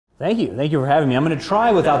Thank you. Thank you for having me. I'm going to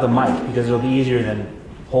try without the mic because it'll be easier than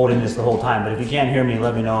holding this the whole time. But if you can't hear me,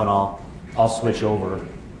 let me know and I'll switch over.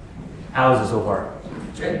 How is it so far?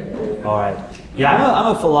 Good. All right. Yeah,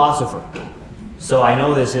 I'm a philosopher. So I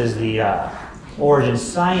know this is the Origin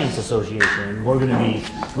Science Association. We're going to be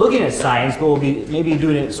looking at science, but we'll be maybe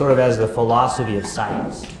doing it sort of as the philosophy of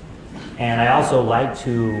science. And I also like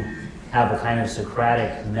to have a kind of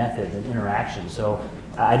Socratic method and interaction. So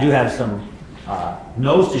I do have some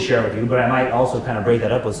notes to share with you, but I might also kind of break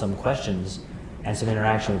that up with some questions and some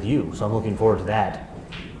interaction with you. So I'm looking forward to that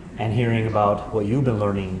and hearing about what you've been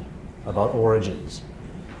learning about origins.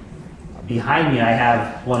 Behind me I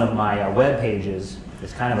have one of my web pages.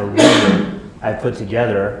 It's kind of a reader I've put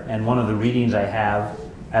together, and one of the readings I have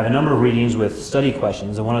a number of readings with study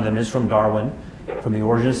questions, and one of them is from Darwin, from The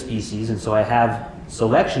Origin of Species, and so I have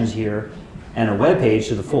selections here and a web page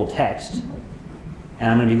to the full text. And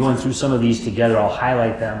I'm going to be going through some of these together. I'll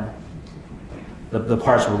highlight them, the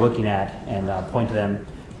parts we're looking at, and point to them.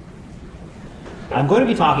 I'm going to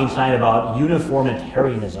be talking tonight about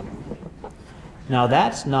uniformitarianism. Now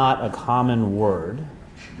that's not a common word,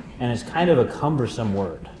 and it's kind of a cumbersome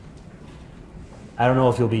word. I don't know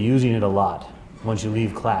if you'll be using it a lot once you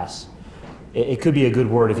leave class. It could be a good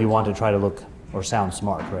word if you want to try to look or sound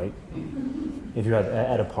smart, right? If you're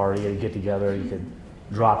at a party, at a get-together, you could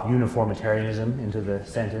drop uniformitarianism into the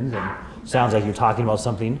sentence, and it sounds like you're talking about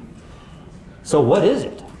something. So what is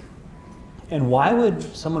it? And why would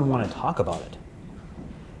someone want to talk about it?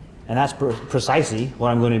 And that's precisely what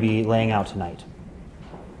I'm going to be laying out tonight.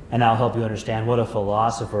 And that'll help you understand what a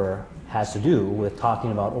philosopher has to do with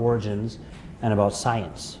talking about origins and about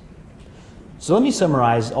science. So let me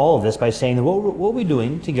summarize all of this by saying that what we're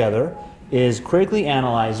doing together is critically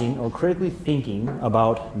analyzing or critically thinking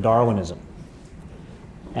about Darwinism.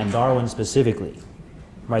 And Darwin specifically,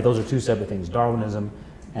 right? Those are two separate things, Darwinism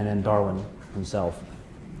and then Darwin himself.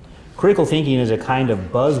 Critical thinking is a kind of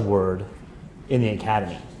buzzword in the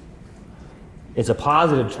academy. It's a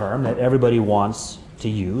positive term that everybody wants to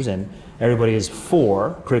use, and everybody is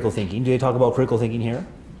for critical thinking. Do they talk about critical thinking here?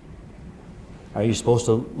 Are you supposed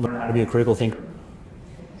to learn how to be a critical thinker?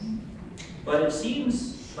 But it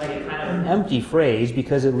seems like a kind of an empty phrase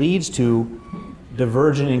because it leads to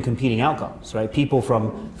divergent and competing outcomes, right? People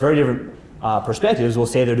from very different perspectives will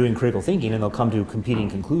say they're doing critical thinking and they'll come to competing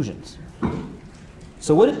conclusions.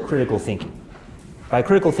 So what is critical thinking? By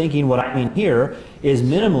critical thinking, what I mean here is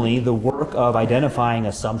minimally the work of identifying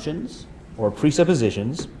assumptions or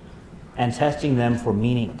presuppositions and testing them for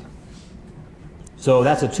meaning. So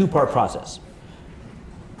that's a two-part process.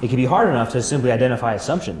 It can be hard enough to simply identify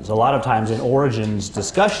assumptions. A lot of times in origins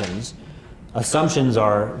discussions, assumptions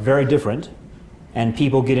are very different, and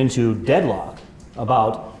people get into deadlock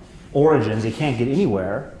about origins. They can't get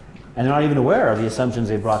anywhere, and they're not even aware of the assumptions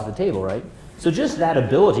they brought to the table, right? So just that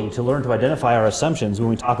ability to learn to identify our assumptions when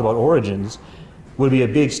we talk about origins would be a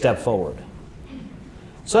big step forward.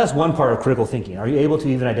 So that's one part of critical thinking. Are you able to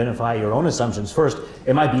even identify your own assumptions first?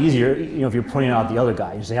 It might be easier, if you're pointing out the other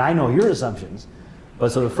guy. You say, I know your assumptions.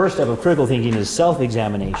 But so the first step of critical thinking is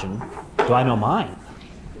self-examination. Do I know mine?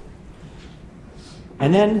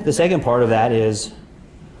 And then the second part of that is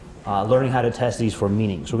learning how to test these for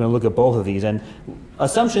meaning. So we're going to look at both of these. And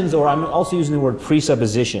assumptions, or I'm also using the word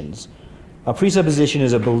presuppositions. A presupposition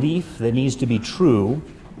is a belief that needs to be true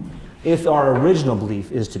if our original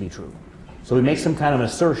belief is to be true. So we make some kind of an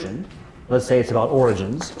assertion. Let's say it's about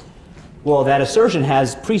origins. Well, that assertion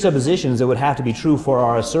has presuppositions that would have to be true for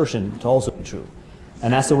our assertion to also be true.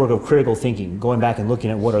 And that's the work of critical thinking, going back and looking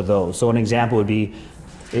at what are those. So an example would be,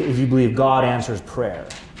 if you believe God answers prayer.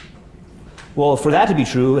 Well, for that to be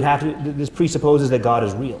true, this presupposes that God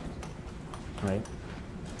is real, right?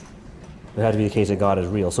 It would have to be the case that God is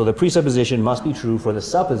real. So the presupposition must be true for the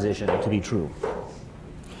supposition to be true.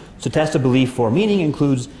 To test a belief for meaning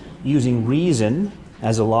includes using reason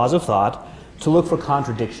as the laws of thought to look for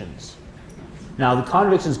contradictions. Now, the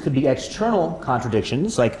contradictions could be external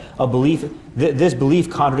contradictions, like a belief, this belief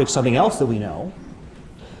contradicts something else that we know,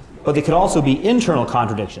 but they could also be internal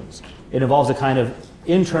contradictions. It involves a kind of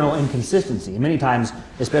internal inconsistency. Many times,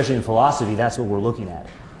 especially in philosophy, that's what we're looking at.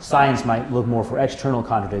 Science might look more for external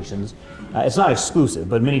contradictions. It's not exclusive,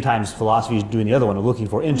 but many times philosophy is doing the other one, of looking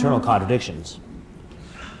for internal contradictions.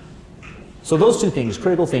 So those two things,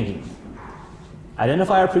 critical thinking.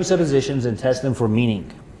 Identify our presuppositions and test them for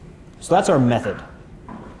meaning. So that's our method.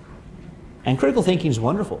 And critical thinking is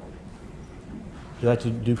wonderful. You like to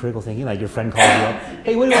do critical thinking? Like your friend calls you up,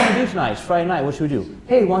 hey, what do you want to do tonight? It's Friday night, what should we do?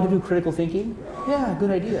 Hey, want to do critical thinking? Yeah, good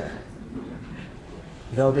idea.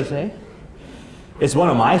 Is that what they say? It's one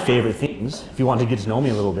of my favorite things, if you want to get to know me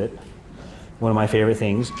a little bit. one of my favorite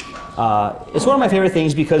things. It's one of my favorite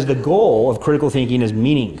things because the goal of critical thinking is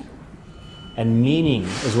meaning. And meaning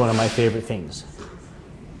is one of my favorite things.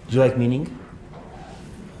 Do you like meaning?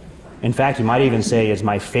 In fact, you might even say it's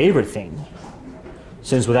my favorite thing.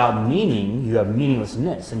 Since without meaning, you have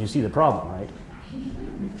meaninglessness, and you see the problem, right?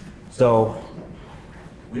 So,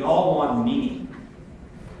 we all want meaning.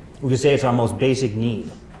 We could say it's our most basic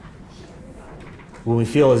need. When we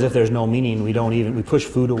feel as if there's no meaning, we push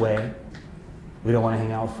food away. We don't want to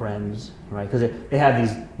hang out with friends, right? Because they have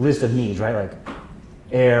these lists of needs, right? Like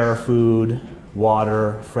air, food,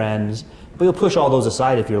 water, friends. But you'll push all those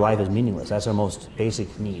aside if your life is meaningless. That's our most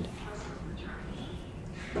basic need.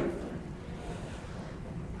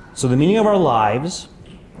 So the meaning of our lives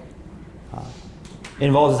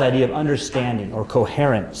involves this idea of understanding or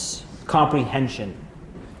coherence, comprehension.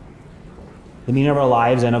 The meaning of our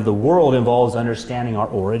lives and of the world involves understanding our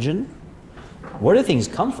origin. Where do things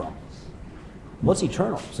come from? What's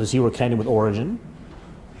eternal? So see, we're connected with origin.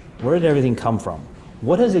 Where did everything come from?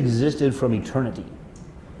 What has existed from eternity?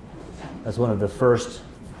 That's one of the first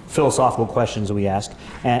philosophical questions that we ask.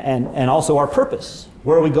 And also our purpose.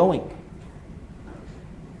 Where are we going?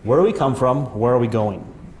 Where do we come from? Where are we going?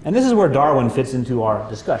 And this is where Darwin fits into our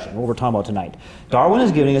discussion, what we're talking about tonight. Darwin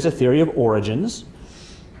is giving us a theory of origins,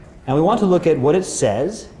 and we want to look at what it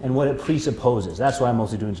says and what it presupposes. That's what I'm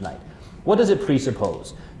mostly doing tonight. What does it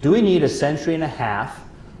presuppose? Do we need a century and a half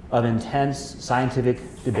of intense scientific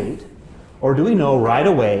debate, or do we know right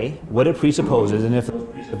away what it presupposes and if those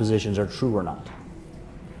presuppositions are true or not?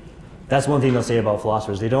 That's one thing they'll say about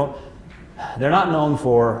philosophers. They're not known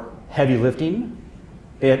for heavy lifting.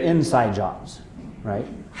 They have inside jobs, right?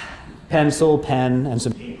 Pencil, pen, and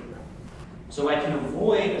some paper. So I can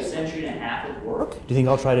avoid a century and a half of work. Do you think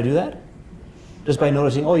I'll try to do that? Just by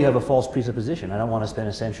noticing, oh, you have a false presupposition. I don't want to spend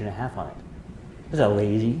a century and a half on it. Is that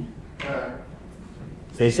lazy?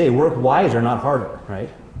 They say work wiser, not harder, right?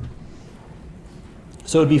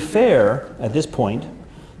 So it'd be fair at this point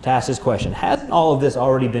to ask this question. Hasn't all of this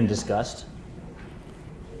already been discussed?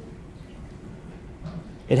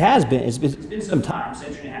 It has been. It's been some time,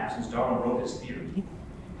 century and a half, since Darwin wrote his theory.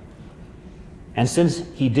 And since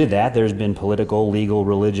he did that, there's been political, legal,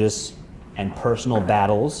 religious, and personal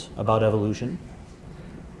battles about evolution.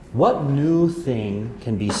 What new thing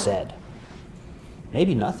can be said?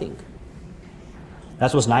 Maybe nothing.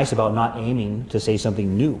 That's what's nice about not aiming to say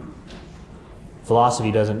something new.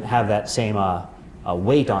 Philosophy doesn't have that same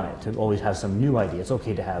weight on it to always have some new idea. It's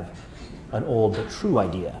okay to have an old but true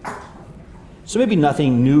idea. So maybe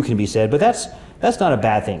nothing new can be said, but that's not a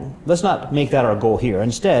bad thing. Let's not make that our goal here.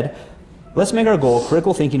 Instead, let's make our goal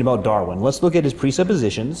critical thinking about Darwin. Let's look at his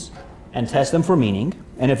presuppositions and test them for meaning.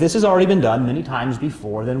 And if this has already been done many times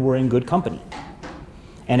before, then we're in good company.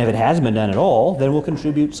 And if it hasn't been done at all, then we'll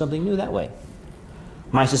contribute something new that way.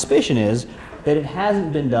 My suspicion is that it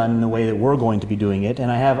hasn't been done in the way that we're going to be doing it,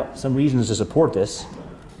 and I have some reasons to support this.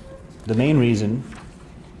 The main reason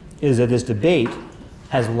is that this debate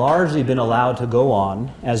has largely been allowed to go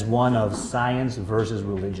on as one of science versus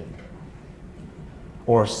religion,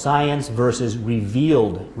 or science versus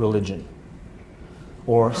revealed religion,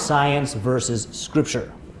 or science versus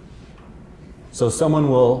scripture. So someone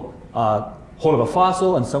will hold up a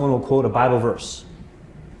fossil and someone will quote a Bible verse.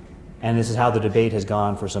 And this is how the debate has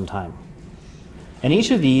gone for some time. And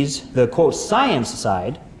each of these, the quote science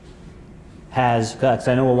side has, because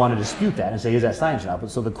I know we'll want to dispute that and say, is that science or not?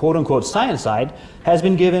 But so the quote unquote science side has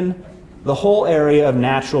been given the whole area of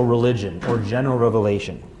natural religion or general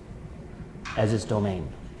revelation as its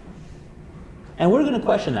domain. And we're going to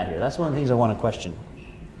question that here. That's one of the things I want to question.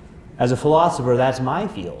 As a philosopher, that's my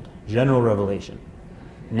field, general revelation,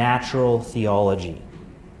 natural theology.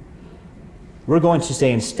 We're going to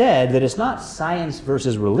say instead that it's not science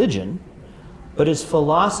versus religion, but it's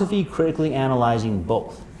philosophy critically analyzing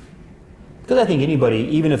both. Because I think anybody,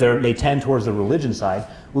 even if they tend towards the religion side,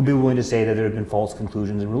 will be willing to say that there have been false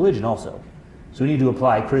conclusions in religion also. So we need to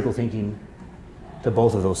apply critical thinking to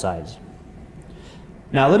both of those sides.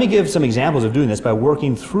 Now let me give some examples of doing this by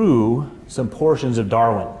working through some portions of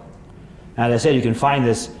Darwin. Now, as I said, you can find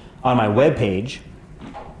this on my webpage.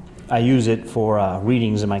 I use it for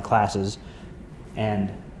readings in my classes,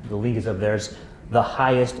 and the link is up there. It's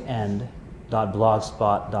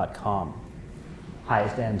thehighestend.blogspot.com.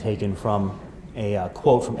 Highest end taken from a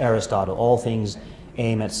quote from Aristotle. All things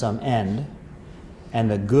aim at some end, and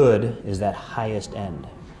the good is that highest end.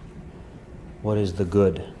 What is the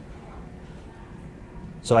good?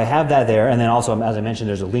 So I have that there, and then also, as I mentioned,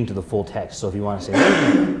 there's a link to the full text. So if you want to say,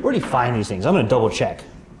 where do you find these things? I'm going to double check.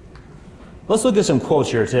 Let's look at some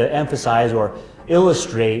quotes here to emphasize or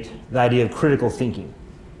illustrate the idea of critical thinking.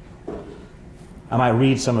 I might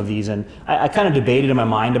read some of these, and I kind of debated in my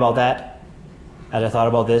mind about that as I thought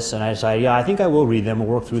about this, and I decided, yeah, I think I will read them and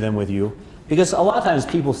work through them with you. Because a lot of times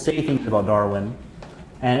people say things about Darwin,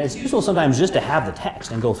 and it's useful sometimes just to have the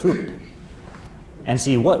text and go through it and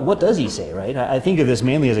see what does he say, right? I think of this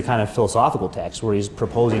mainly as a kind of philosophical text where he's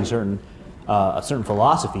proposing a certain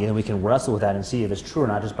philosophy, and we can wrestle with that and see if it's true or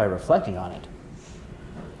not just by reflecting on it.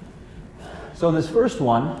 So in this first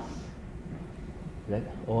one,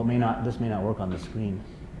 this may not work on the screen.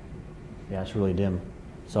 Yeah, it's really dim.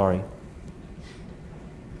 Sorry.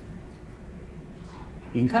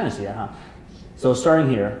 You can kind of see that, huh? So starting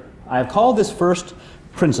here, I have called this first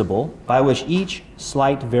principle by which each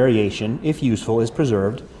slight variation, if useful, is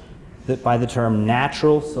preserved by the term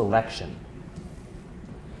natural selection,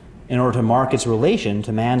 in order to mark its relation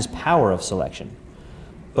to man's power of selection.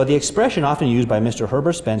 But the expression often used by Mr.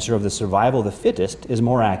 Herbert Spencer of the survival of the fittest is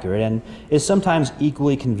more accurate and is sometimes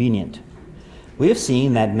equally convenient. We have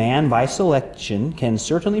seen that man by selection can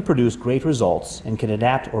certainly produce great results and can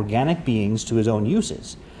adapt organic beings to his own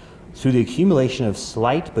uses through the accumulation of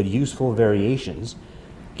slight but useful variations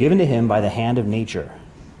given to him by the hand of nature.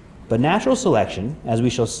 But natural selection, as we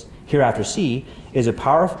shall hereafter see, is a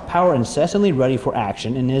power incessantly ready for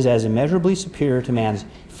action and is as immeasurably superior to man's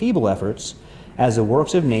feeble efforts as the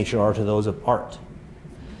works of nature are to those of art.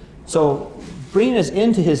 So, bringing us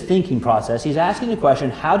into his thinking process, he's asking the question,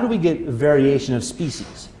 how do we get variation of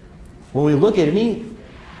species? When we look at any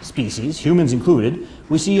species, humans included,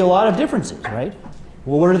 we see a lot of differences, right?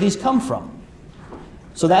 Well, where do these come from?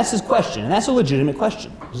 So that's his question, and that's a legitimate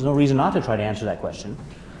question. There's no reason not to try to answer that question.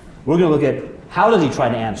 We're going to look at how does he try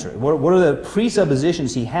to answer it? What are the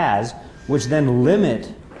presuppositions he has which then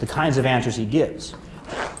limit the kinds of answers he gives?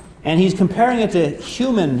 And he's comparing it to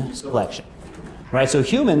human selection, right? So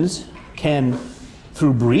humans can,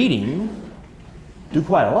 through breeding, do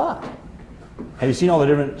quite a lot. Have you seen all the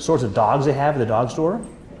different sorts of dogs they have at the dog store?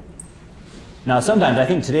 Now, sometimes I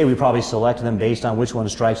think today we probably select them based on which one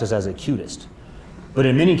strikes us as the cutest. But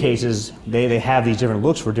in many cases, they have these different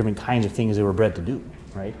looks for different kinds of things they were bred to do,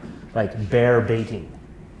 right? Like bear baiting.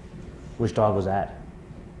 Which dog was that?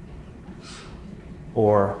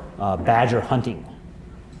 Or badger hunting.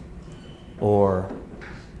 Or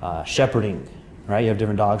shepherding, right? You have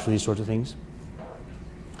different dogs for these sorts of things.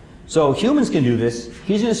 So humans can do this.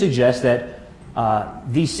 He's going to suggest that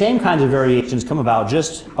these same kinds of variations come about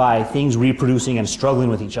just by things reproducing and struggling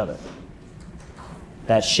with each other.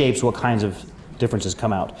 That shapes what kinds of differences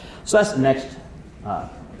come out. So that's the next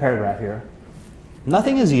paragraph here.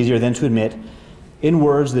 Nothing is easier than to admit in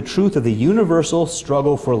words the truth of the universal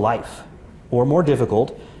struggle for life, or more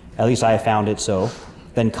difficult, at least I have found it so,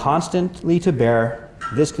 than constantly to bear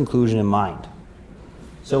this conclusion in mind.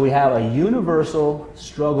 So we have a universal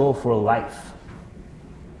struggle for life.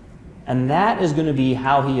 And that is going to be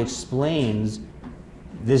how he explains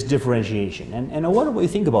this differentiation. And I wonder what you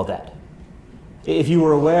think about that. If you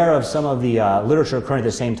were aware of some of the literature occurring at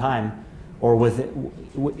the same time, or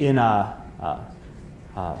in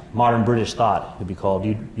modern British thought, it would be called,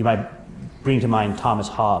 you might bring to mind Thomas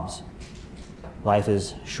Hobbes. Life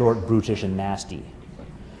is short, brutish, and nasty.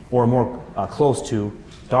 Or more close to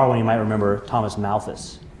Darwin, you might remember Thomas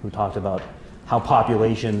Malthus, who talked about how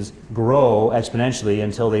populations grow exponentially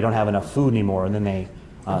until they don't have enough food anymore, and then they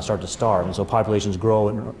start to starve. And so populations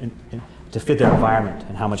grow to fit their environment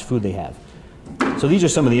and how much food they have. So these are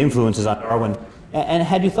some of the influences on Darwin. And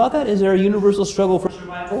had you thought that? Is there a universal struggle for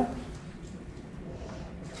survival?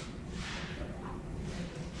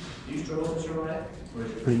 Do you struggle to survive? Or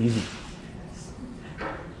is it pretty easy?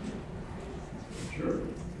 Sure.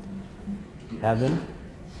 You have been?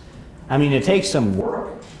 I mean, it takes some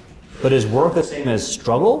work, but is work the same as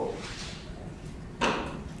struggle?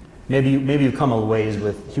 Maybe you've come a ways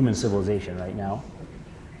with human civilization right now.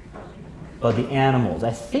 But the animals,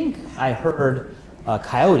 I think I heard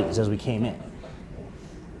coyotes as we came in.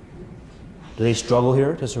 Do they struggle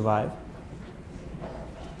here to survive?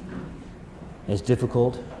 It's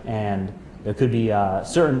difficult, and there could be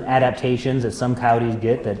certain adaptations that some coyotes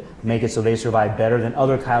get that make it so they survive better than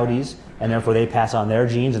other coyotes, and therefore they pass on their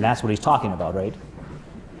genes, and that's what he's talking about, right?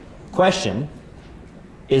 Question,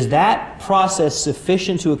 is that process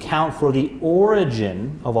sufficient to account for the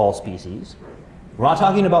origin of all species? We're not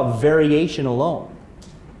talking about variation alone.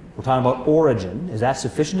 We're talking about origin. Is that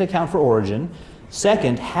sufficient to account for origin?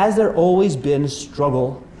 Second, has there always been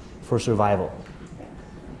struggle for survival?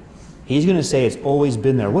 He's going to say it's always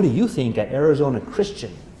been there. What do you think at Arizona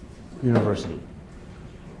Christian University?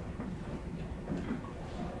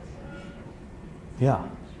 Yeah.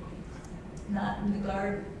 Not in the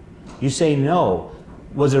garden. You say no.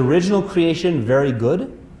 Was original creation very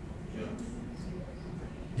good?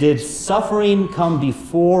 Did suffering come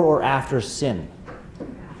before or after sin?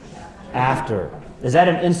 After. Is that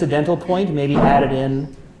an incidental point, maybe added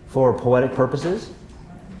in for poetic purposes?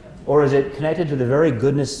 Or is it connected to the very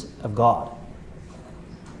goodness of God?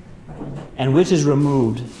 And which is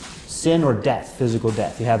removed, sin or death, physical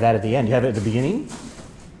death? You have that at the end. You have it at the beginning.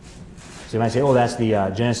 So you might say, oh, that's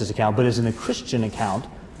the Genesis account, but it's in the Christian account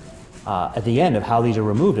at the end of how these are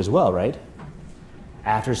removed as well, right?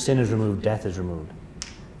 After sin is removed, death is removed.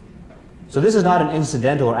 So this is not an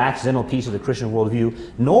incidental or accidental piece of the Christian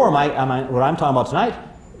worldview, nor am I what I'm talking about tonight,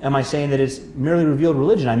 am I saying that it's merely revealed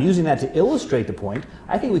religion. I'm using that to illustrate the point.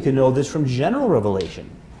 I think we can know this from general revelation.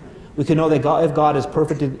 We can know that God, if God is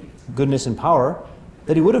perfect in goodness and power,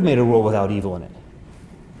 that he would have made a world without evil in it.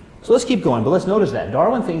 So let's keep going, but let's notice that.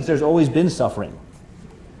 Darwin thinks there's always been suffering.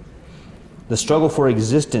 The struggle for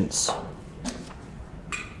existence.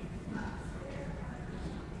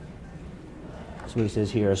 So he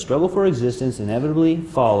says here, a struggle for existence inevitably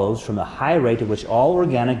follows from the high rate at which all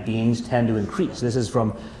organic beings tend to increase. This is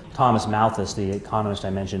from Thomas Malthus, the economist I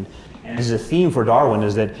mentioned. And this is a theme for Darwin,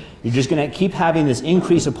 is that you're just going to keep having this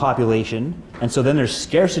increase of population, and so then there's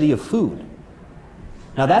scarcity of food.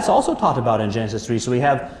 Now that's also talked about in Genesis 3. So we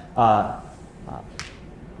have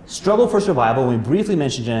struggle for survival. We briefly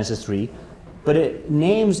mentioned Genesis 3, but it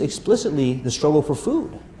names explicitly the struggle for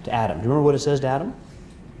food to Adam. Do you remember what it says to Adam?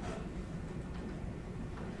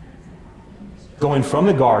 Going from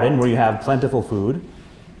the garden, where you have plentiful food,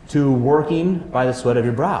 to working by the sweat of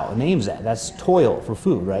your brow. It names that. That's toil for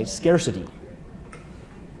food, right? Scarcity.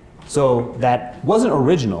 So that wasn't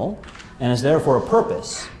original, and is therefore a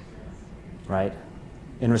purpose, right,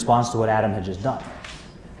 in response to what Adam had just done.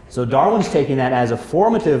 So Darwin's taking that as a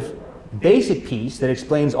formative, basic piece that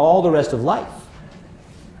explains all the rest of life.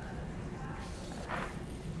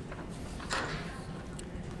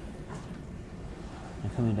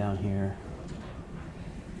 And coming down here.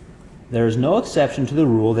 There is no exception to the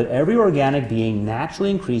rule that every organic being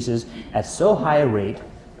naturally increases at so high a rate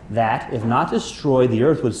that, if not destroyed, the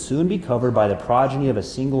earth would soon be covered by the progeny of a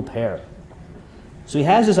single pair. So he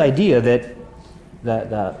has this idea that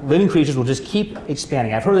the living creatures will just keep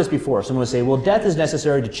expanding. I've heard this before. Someone will say, well, death is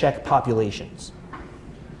necessary to check populations.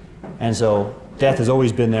 And so death has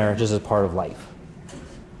always been there just as part of life.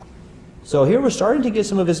 So here we're starting to get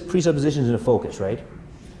some of his presuppositions into focus, right?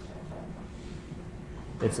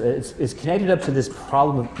 It's connected up to this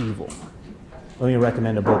problem of evil. Let me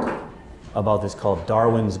recommend a book about this called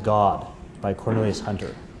Darwin's God by Cornelius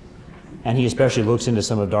Hunter. And he especially looks into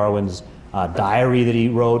some of Darwin's diary that he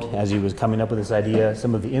wrote as he was coming up with this idea,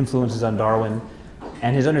 some of the influences on Darwin,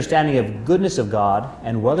 and his understanding of goodness of God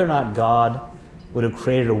and whether or not God would have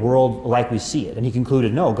created a world like we see it. And he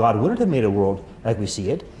concluded, no, God wouldn't have made a world like we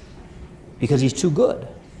see it because he's too good.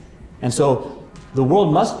 And so the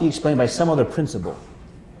world must be explained by some other principle.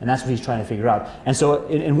 And that's what he's trying to figure out. And so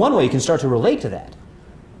in one way, you can start to relate to that.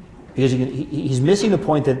 Because he's missing the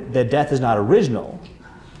point that death is not original.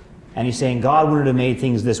 And he's saying God wouldn't have made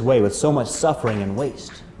things this way with so much suffering and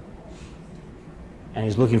waste. And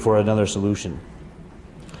he's looking for another solution.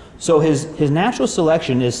 So his natural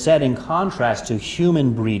selection is set in contrast to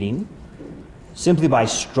human breeding. Simply by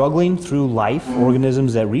struggling through life,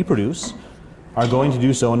 organisms that reproduce are going to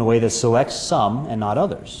do so in a way that selects some and not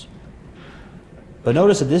others. But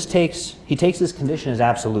notice that he takes this condition as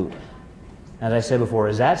absolute. As I said before,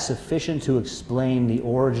 is that sufficient to explain the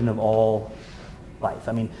origin of all life?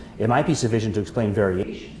 I mean, it might be sufficient to explain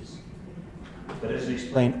variations, but does it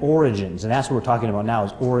explain origins? And that's what we're talking about now,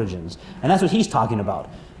 is origins. And that's what he's talking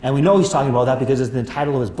about. And we know he's talking about that because it's the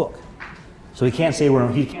title of his book. So he can't say we're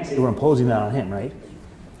imposing that on him, right?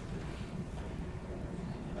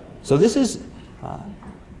 So this is...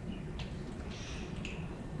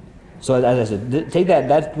 So as I said, take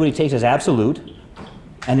that's what he takes as absolute,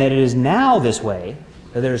 and that it is now this way,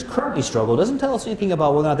 that there is currently struggle, doesn't tell us anything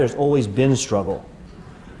about whether or not there's always been struggle.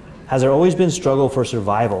 Has there always been struggle for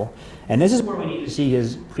survival? And this is where we need to see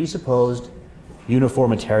his presupposed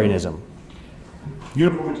uniformitarianism.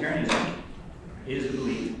 Uniformitarianism is the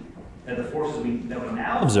belief that the forces that we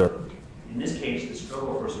now observe, in this case the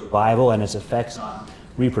struggle for survival and its effects on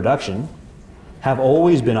reproduction, have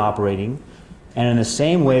always been operating, and in the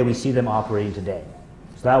same way we see them operating today.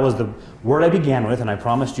 So that was the word I began with, and I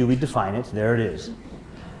promised you we'd define it. There it is.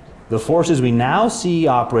 The forces we now see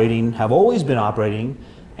operating have always been operating,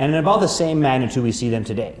 and in about the same magnitude we see them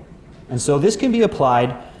today. And so this can be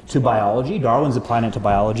applied to biology. Darwin's applying it to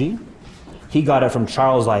biology. He got it from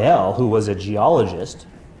Charles Lyell, who was a geologist,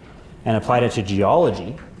 and applied it to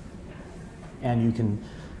geology. And you can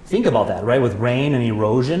think about that, right? With rain and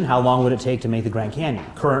erosion, how long would it take to make the Grand Canyon?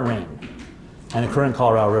 Current rain. and the current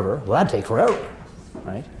Colorado River, well, that'd take forever,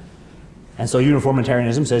 right? And so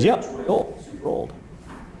uniformitarianism says, yep, super old.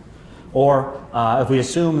 Or if we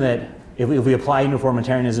assume that, if we apply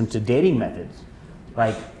uniformitarianism to dating methods,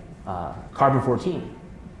 like carbon-14,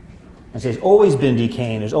 and say it's always been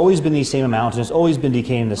decaying, there's always been these same amounts, and it's always been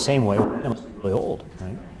decaying the same way, it must be really old,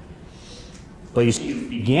 right? But you see, you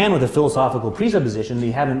began with a philosophical presupposition that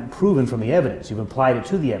you haven't proven from the evidence. You've applied it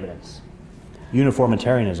to the evidence.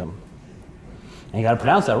 Uniformitarianism. And you got to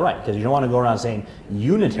pronounce that right, because you don't want to go around saying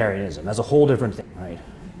Unitarianism. That's a whole different thing, right?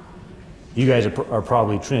 You guys are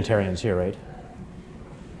probably Trinitarians here, right?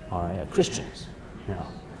 All right, Christians. Yeah.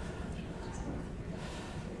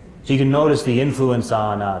 So you can notice the influence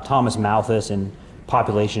on Thomas Malthus in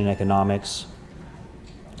population and economics.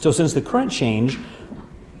 So since the current changes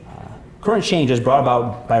brought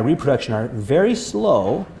about by reproduction are very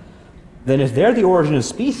slow, then if they're the origin of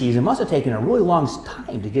species, it must have taken a really long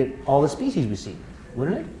time to get all the species we see,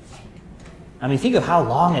 wouldn't it? I mean, think of how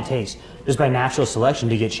long it takes just by natural selection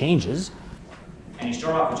to get changes. And you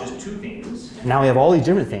start off with just two things. Now we have all these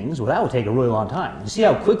different things. Well, that would take a really long time. You see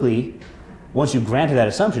how quickly, once you've granted that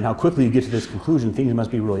assumption, how quickly you get to this conclusion, things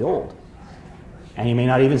must be really old. And you may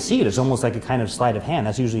not even see it. It's almost like a kind of sleight of hand.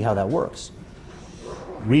 That's usually how that works.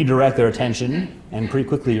 Redirect their attention, and pretty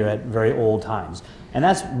quickly you're at very old times. And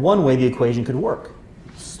that's one way the equation could work.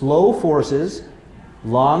 Slow forces,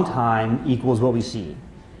 long time equals what we see.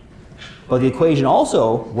 But the equation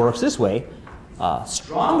also works this way.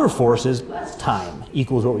 Stronger forces, less time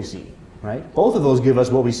equals what we see. Right? Both of those give us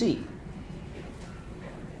what we see.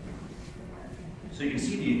 So you can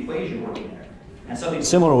see the equation working there. And something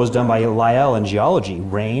similar was done by Lyell in geology.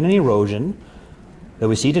 Rain and erosion that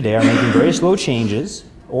we see today are making very slow changes,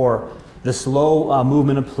 or the slow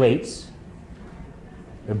movement of plates.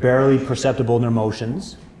 They're barely perceptible in their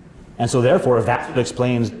motions. And so therefore, if that's what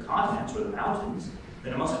explains the continents or the mountains,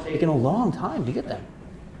 then it must have taken a long time to get them.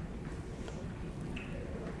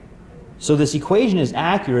 So this equation is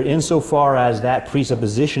accurate insofar as that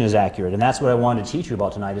presupposition is accurate. And that's what I wanted to teach you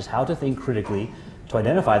about tonight, is how to think critically to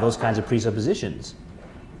identify those kinds of presuppositions.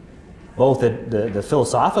 Both the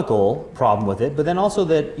philosophical problem with it, but then also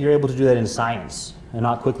that you're able to do that in science and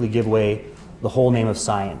not quickly give away the whole name of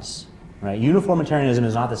science. Right? Uniformitarianism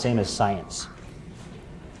is not the same as science.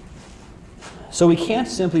 So we can't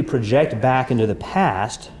simply project back into the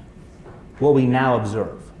past what we now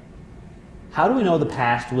observe. How do we know the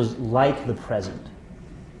past was like the present?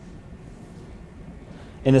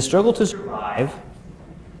 In the struggle to survive,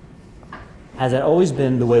 has that always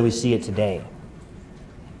been the way we see it today?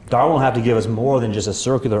 Darwin will have to give us more than just a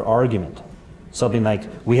circular argument. Something like,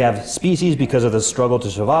 we have species because of the struggle to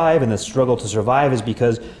survive, and the struggle to survive is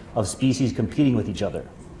because of species competing with each other.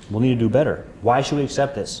 We'll need to do better. Why should we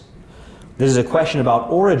accept this? This is a question about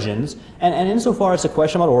origins, and insofar as it's a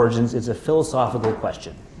question about origins, it's a philosophical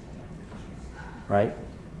question. Right?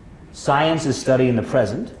 Science is studying the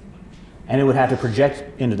present, and it would have to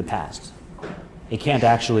project into the past. It can't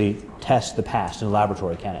actually test the past in a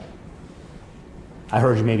laboratory, can it? I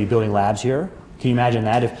heard you may be building labs here. Can you imagine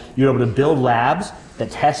that? If you're able to build labs that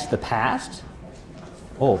test the past,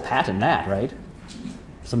 oh, patent that, right?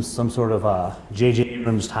 Some sort of J.J.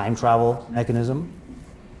 Abrams time travel mechanism.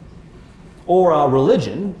 Or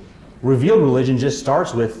religion. Revealed religion just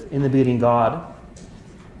starts with, in the beginning, God,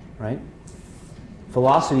 right?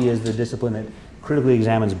 Philosophy is the discipline that critically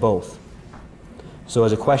examines both. So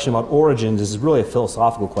as a question about origins, this is really a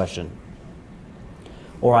philosophical question.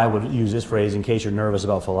 Or I would use this phrase in case you're nervous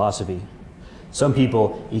about philosophy. Some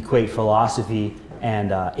people equate philosophy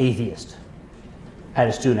and atheist. I had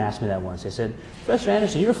a student ask me that once. They said, Professor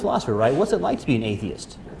Anderson, you're a philosopher, right? What's it like to be an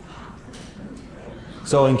atheist?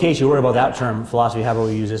 So in case you're worried about that term, philosophy, how about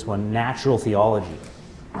we use this one? Natural theology.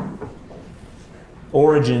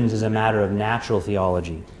 Origins is a matter of natural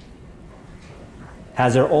theology.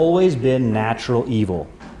 Has there always been natural evil?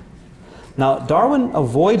 Now, Darwin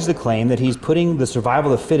avoids the claim that he's putting the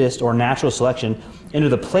survival of the fittest or natural selection into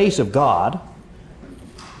the place of God.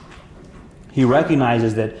 He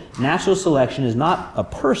recognizes that natural selection is not a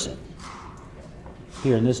person.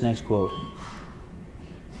 Here in this next quote.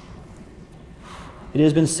 It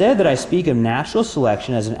has been said that I speak of natural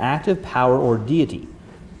selection as an active power or deity.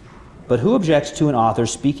 But who objects to an author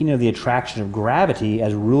speaking of the attraction of gravity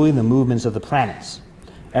as ruling the movements of the planets?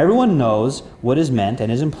 Everyone knows what is meant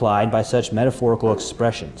and is implied by such metaphorical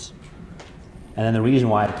expressions. And then the reason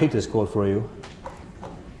why I picked this quote for you,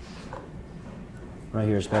 right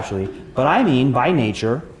here especially, but I mean by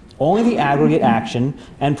nature only the aggregate action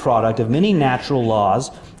and product of many natural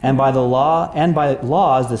laws, and by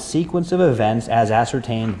laws the sequence of events as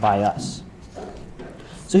ascertained by us.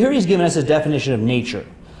 So here he's given us a definition of nature.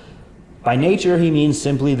 By nature, he means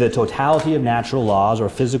simply the totality of natural laws or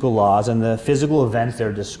physical laws and the physical events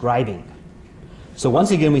they're describing. So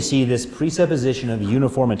once again, we see this presupposition of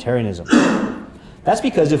uniformitarianism. That's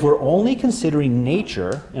because if we're only considering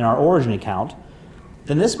nature in our origin account,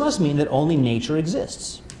 then this must mean that only nature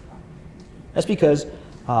exists. That's because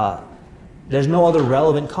there's no other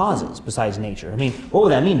relevant causes besides nature. I mean, what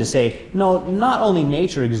would that mean to say, no, not only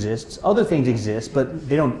nature exists, other things exist, but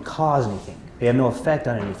they don't cause anything. They have no effect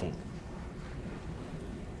on anything.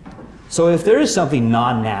 So if there is something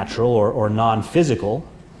non-natural or non-physical,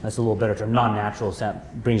 that's a little better term, non-natural,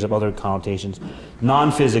 that brings up other connotations,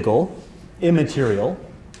 non-physical, immaterial,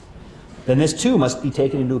 then this too must be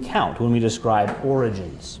taken into account when we describe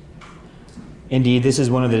origins. Indeed, this is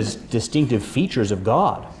one of the distinctive features of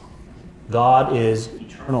God. God is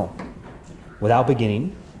eternal, without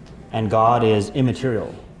beginning, and God is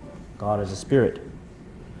immaterial. God is a spirit.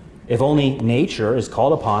 If only nature is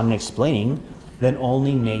called upon in explaining, then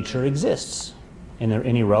only nature exists in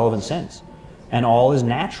any relevant sense. And all is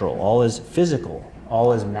natural, all is physical,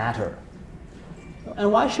 all is matter.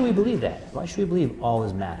 And why should we believe that? Why should we believe all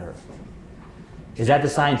is matter? Is that the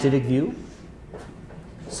scientific view?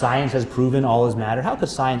 Science has proven all is matter. How could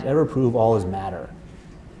science ever prove all is matter?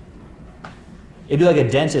 It'd be like a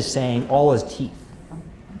dentist saying all is teeth.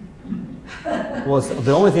 Well, it's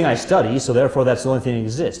the only thing I study, so therefore that's the only thing that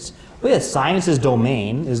exists. Well, yes, science's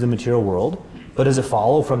domain is the material world, but does it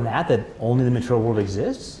follow from that that only the material world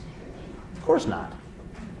exists? Of course not.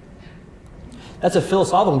 That's a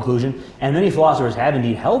philosophical conclusion, and many philosophers have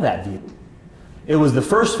indeed held that view. It was the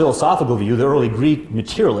first philosophical view, the early Greek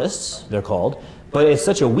materialists, they're called, but it's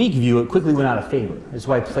such a weak view, it quickly went out of favor. That's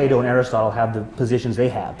why Plato and Aristotle have the positions they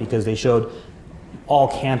have, because they showed all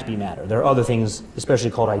can't be matter. There are other things,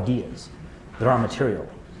 especially called ideas, that aren't material.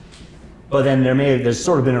 But then there's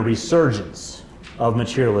sort of been a resurgence of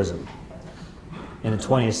materialism in the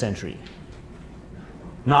 20th century.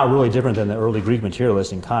 Not really different than the early Greek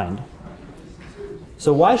materialists in kind.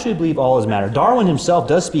 So why should we believe all is matter? Darwin himself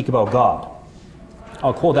does speak about God.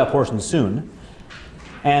 I'll quote that portion soon.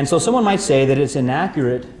 And so someone might say that it's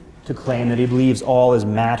inaccurate to claim that he believes all is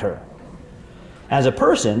matter. As a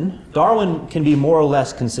person, Darwin can be more or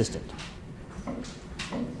less consistent.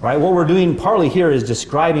 Right? What we're doing partly here is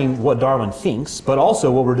describing what Darwin thinks, but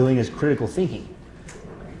also what we're doing is critical thinking.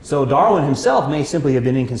 So Darwin himself may simply have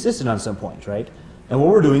been inconsistent on some points, right? And what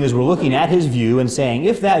we're doing is we're looking at his view and saying,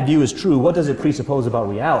 if that view is true, what does it presuppose about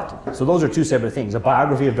reality? So those are two separate things, a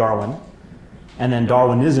biography of Darwin and then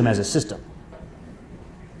Darwinism as a system.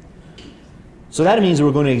 So that means that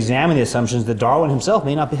we're going to examine the assumptions that Darwin himself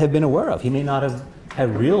may not have been aware of. He may not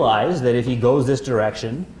have realized that if he goes this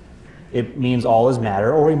direction, it means all is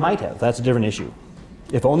matter, or he might have. That's a different issue.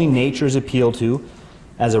 If only nature is appealed to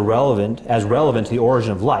as relevant to the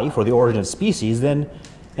origin of life or the origin of species, then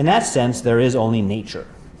in that sense there is only nature.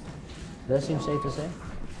 Does that seem safe to say?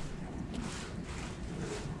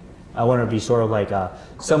 I wonder if it'd be sort of like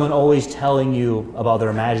someone always telling you about their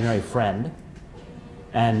imaginary friend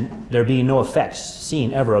and there being no effects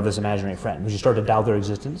seen ever of this imaginary friend. Would you start to doubt their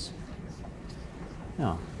existence?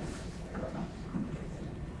 No.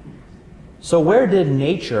 So where did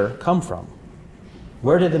nature come from?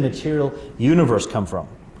 Where did the material universe come from?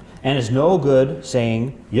 And it's no good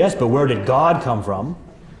saying, yes, but where did God come from?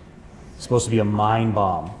 It's supposed to be a mind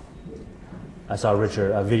bomb. I saw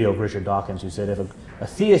a video of Richard Dawkins who said, if a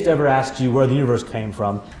theist ever asks you where the universe came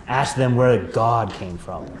from, ask them where God came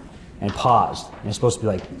from. And paused. And it's supposed to be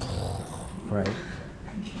like, right?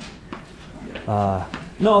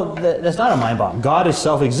 No, that's not a mind bomb. God is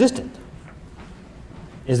self-existent.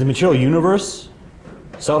 Is the material universe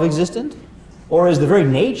self-existent? Or is the very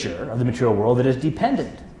nature of the material world that is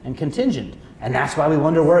dependent and contingent? And that's why we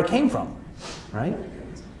wonder where it came from, right?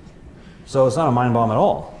 So it's not a mind bomb at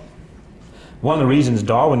all. One of the reasons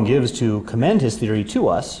Darwin gives to commend his theory to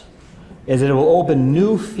us is that it will open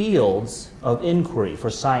new fields of inquiry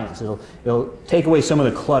for science. It'll take away some of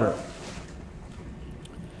the clutter.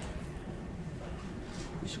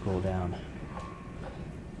 Scroll down.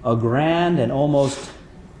 A grand and almost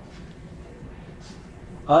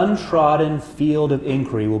untrodden field of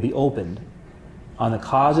inquiry will be opened on the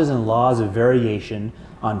causes and laws of variation,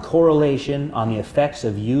 on correlation, on the effects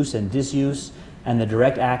of use and disuse, and the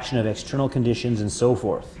direct action of external conditions, and so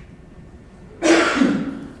forth.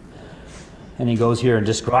 And he goes here and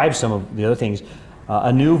describes some of the other things.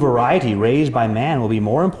 A new variety raised by man will be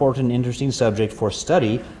more important and interesting subject for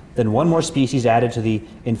study than one more species added to the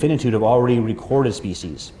infinitude of already recorded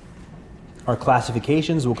species. Our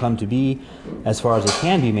classifications will come to be, as far as they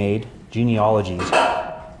can be made, genealogies.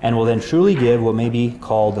 and will then truly give what may be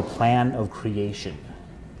called the plan of creation.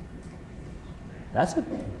 That's a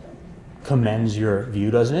commends your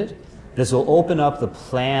view, doesn't it? This will open up the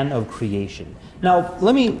plan of creation. Now,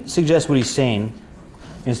 let me suggest what he's saying.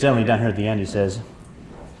 Incidentally, down here at the end, he says,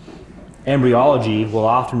 embryology will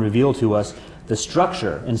often reveal to us the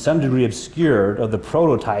structure, in some degree obscured, of the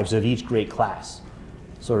prototypes of each great class.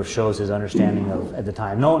 Sort of shows his understanding of, at the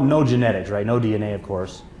time, no genetics, right? No DNA, of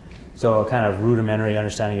course. So a kind of rudimentary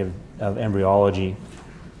understanding of embryology.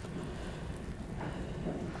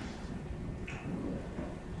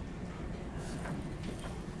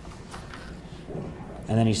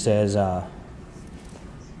 And then he says,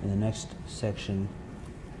 in the next section,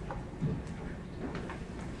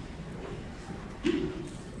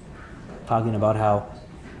 talking about how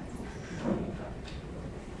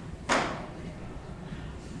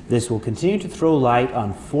this will continue to throw light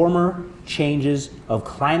on former changes of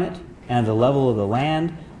climate and the level of the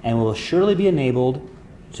land, and will surely be enabled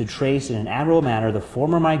to trace in an admirable manner the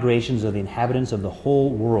former migrations of the inhabitants of the whole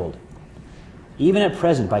world. Even at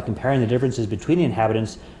present, by comparing the differences between the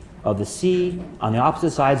inhabitants of the sea on the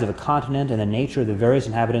opposite sides of a continent and the nature of the various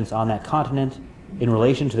inhabitants on that continent in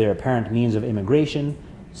relation to their apparent means of immigration,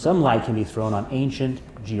 some light can be thrown on ancient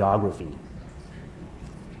geography.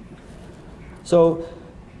 So,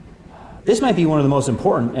 this might be one of the most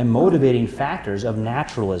important and motivating factors of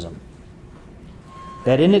naturalism.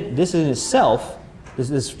 That this in itself,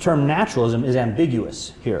 this term naturalism is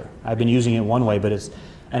ambiguous here. I've been using it one way, but it's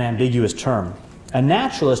an ambiguous term. A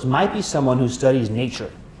naturalist might be someone who studies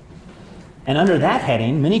nature. And under that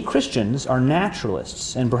heading, many Christians are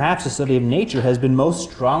naturalists, and perhaps the study of nature has been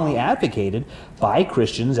most strongly advocated by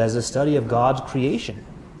Christians as a study of God's creation.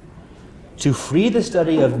 To free the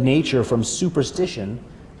study of nature from superstition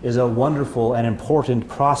is a wonderful and important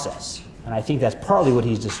process, and I think that's partly what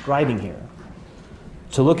he's describing here.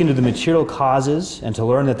 To look into the material causes and to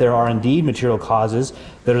learn that there are indeed material causes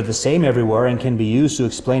that are the same everywhere and can be used to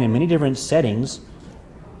explain in many different settings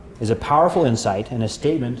is a powerful insight and a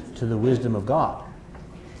statement to the wisdom of God.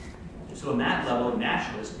 So on that level of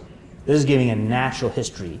naturalist, this is giving a natural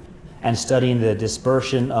history and studying the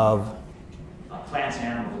dispersion of plants and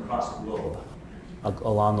animals across the globe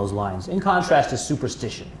along those lines. In contrast to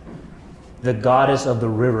superstition, the goddess of the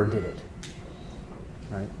river did it.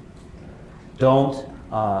 Right? Don't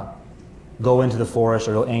go into the forest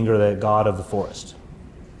or it'll anger the god of the forest.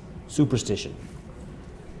 Superstition.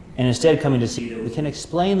 And instead coming to see that we can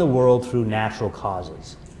explain the world through natural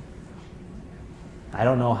causes. I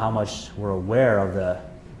don't know how much we're aware of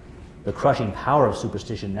the crushing power of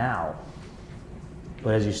superstition now,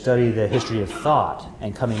 but as you study the history of thought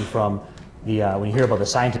and coming from when you hear about the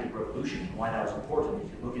scientific revolution, why that was important,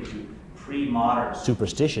 if you look into pre-modern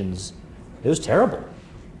superstitions, it was terrible.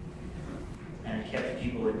 And it kept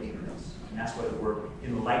people in ignorance. And that's where the word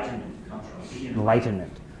enlightenment comes from. The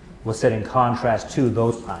enlightenment was set in contrast to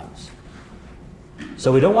those times.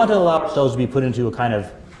 So we don't want to allow ourselves to be put into a kind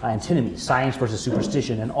of antinomy, science versus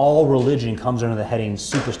superstition, and all religion comes under the heading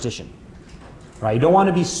superstition. Right? You don't want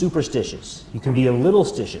to be superstitious. You can be a little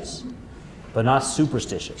stitious, but not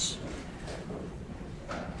superstitious.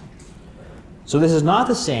 So this is not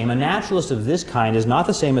the same. A naturalist of this kind is not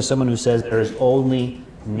the same as someone who says there is only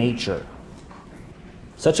nature.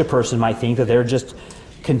 Such a person might think that they're just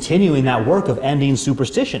continuing that work of ending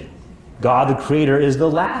superstition. God the Creator is the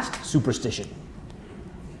last superstition.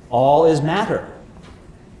 All is matter.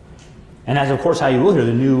 And that's of course how you will hear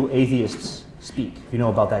the new atheists speak, if you know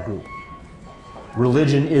about that group.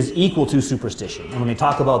 Religion is equal to superstition. And when they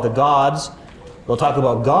talk about the gods, they'll talk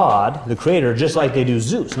about God, the Creator, just like they do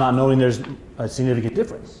Zeus, not knowing there's a significant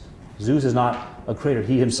difference. Zeus is not a creator.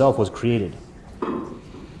 He himself was created.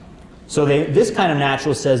 So this kind of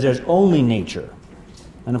naturalist says there's only nature.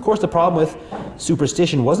 And of course the problem with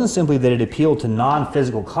superstition wasn't simply that it appealed to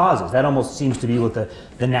non-physical causes. That almost seems to be what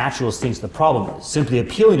the naturalist thinks the problem is, simply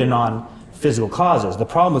appealing to non-physical causes. The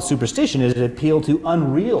problem with superstition is it appealed to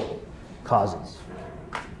unreal causes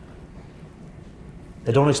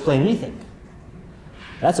that don't explain anything.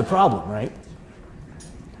 That's a problem, right?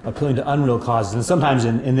 Appealing to unreal causes. And sometimes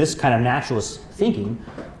in this kind of naturalist thinking,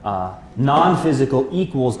 non-physical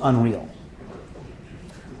equals unreal.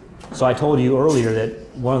 So I told you earlier that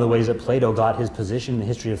one of the ways that Plato got his position in the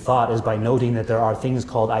history of thought is by noting that there are things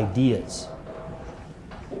called ideas,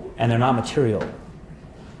 and they're not material.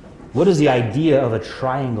 What is the idea of a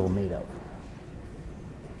triangle made of?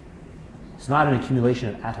 It's not an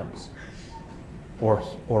accumulation of atoms, or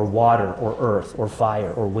water, or earth, or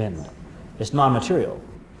fire, or wind. It's non-material.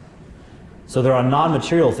 So there are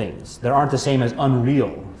non-material things that aren't the same as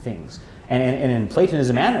unreal things. And in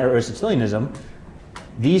Platonism and Aristotelianism,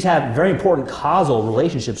 these have very important causal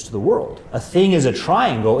relationships to the world. A thing is a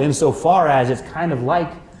triangle insofar as it's kind of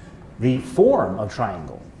like the form of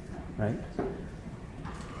triangle, right?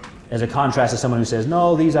 As a contrast to someone who says,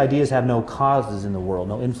 no, these ideas have no causes in the world,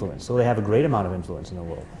 no influence. So they have a great amount of influence in the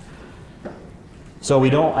world. So we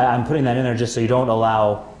don't, I'm putting that in there just so you don't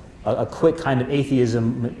allow a quick kind of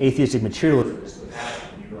atheistic materialism to happen.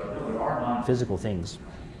 No, there are non-physical things.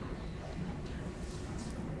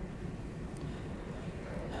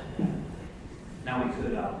 Now we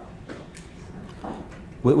could,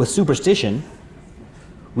 with superstition,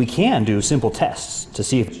 we can do simple tests to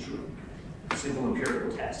see if it's true. Simple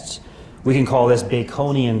empirical tests. We can call this the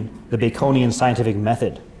Baconian scientific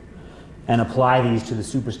method, and apply these to the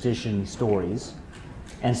superstition stories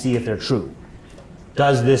and see if they're true.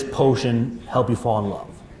 Does this potion help you fall in love?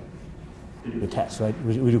 The test, right?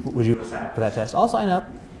 Would you sign up for that test? I'll sign up.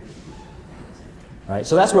 Right?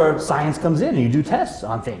 So that's where science comes in, and you do tests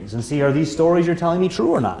on things and see, are these stories you're telling me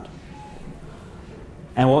true or not?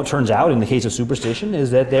 And what turns out in the case of superstition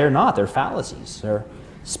is that they're not. They're fallacies. They're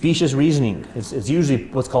specious reasoning. It's usually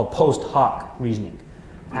what's called post hoc reasoning.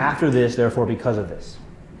 After this, therefore, because of this.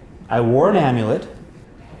 I wore an amulet.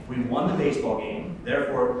 We won the baseball game.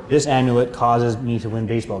 Therefore, this amulet causes me to win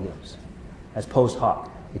baseball games. That's post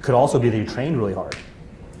hoc. It could also be that you trained really hard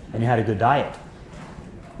and you had a good diet,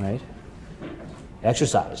 right?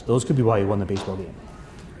 Exercise. Those could be why you won the baseball game.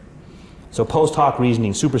 So post hoc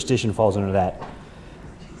reasoning, superstition falls under that.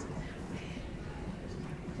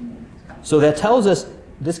 So that tells us,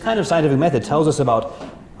 this kind of scientific method tells us about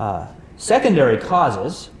secondary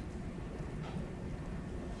causes,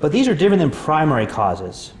 but these are different than primary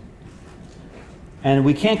causes. And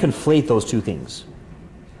we can't conflate those two things.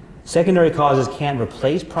 Secondary causes can't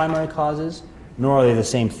replace primary causes, nor are they the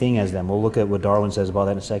same thing as them. We'll look at what Darwin says about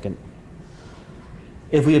that in a second.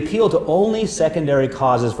 If we appeal to only secondary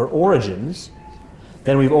causes for origins,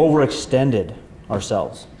 then we've overextended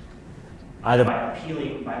ourselves. Either by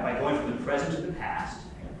going from the present to the past.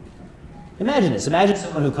 Imagine this. Imagine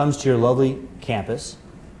someone who comes to your lovely campus.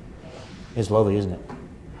 It's lovely, isn't it?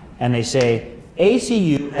 And they say,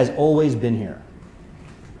 ACU has always been here.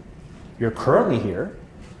 You're currently here.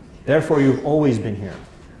 Therefore, you've always been here.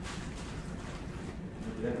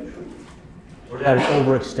 Or is that an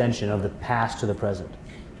overextension of the past to the present?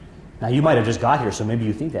 Now, you might have just got here, so maybe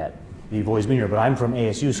you think that. You've always been here. But I'm from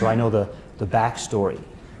ASU, so I know the backstory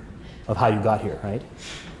of how you got here, right?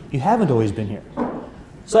 You haven't always been here.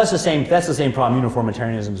 So that's the same problem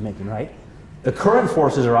uniformitarianism is making, right? The current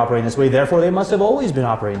forces are operating this way, therefore they must have always been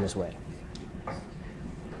operating this way.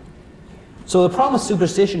 So the problem with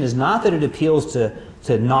superstition is not that it appeals to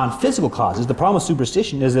non-physical causes. The problem with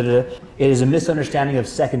superstition is that it is a misunderstanding of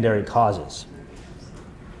secondary causes.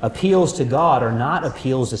 Appeals to God are not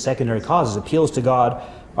appeals to secondary causes. Appeals to God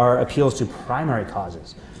are appeals to primary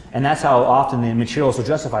causes. And that's how often the materialists will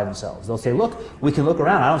justify themselves. They'll say, look, we can look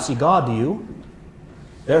around. I don't see God, do you?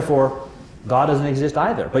 Therefore, God doesn't exist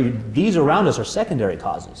either. But these around us are secondary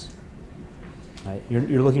causes. Right?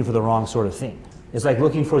 You're looking for the wrong sort of thing. It's like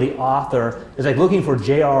looking for the author. It's like looking for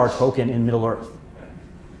J.R.R. Tolkien in Middle-earth.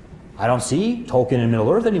 I don't see Tolkien in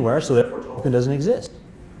Middle-earth anywhere, so therefore Tolkien doesn't exist.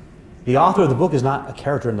 The author of the book is not a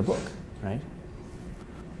character in the book, right?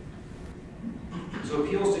 So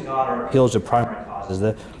appeals to God are appeals to primary causes.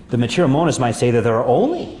 The material monist might say that there are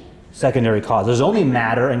only secondary causes. There's only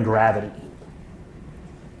matter and gravity.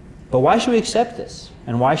 But why should we accept this?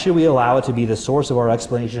 And why should we allow it to be the source of our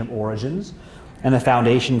explanation of origins and the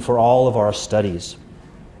foundation for all of our studies?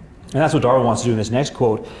 And that's what Darwin wants to do in this next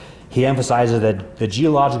quote. He emphasizes that the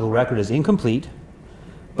geological record is incomplete,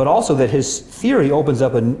 but also that his theory opens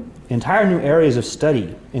up entire new areas of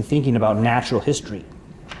study in thinking about natural history.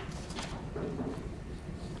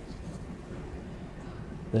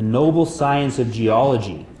 The noble science of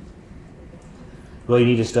geology. Well, you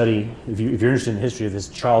need to study, if you're interested in history, of this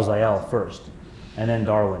Charles Lyell first, and then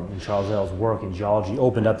Darwin and Charles Lyell's work in geology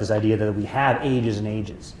opened up this idea that we have ages and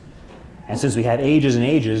ages. And since we have ages and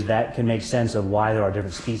ages, that can make sense of why there are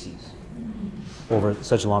different species over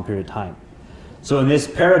such a long period of time. So in this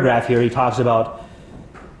paragraph here, he talks about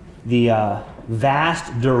the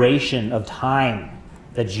vast duration of time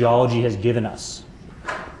that geology has given us.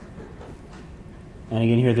 And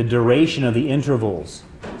again here, the duration of the intervals.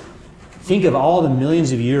 Think of all the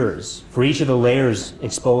millions of years for each of the layers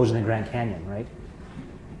exposed in the Grand Canyon, right?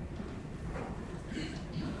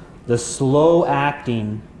 The slow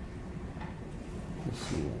acting, let's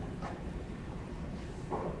see.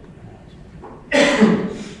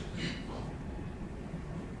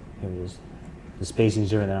 Here it is. The spacing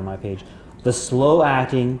is different than on my page. The slow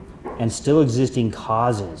acting and still existing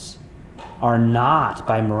causes are not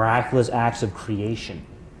by miraculous acts of creation.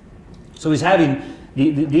 So he's having,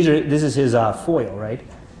 this is his foil, right?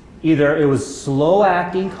 Either it was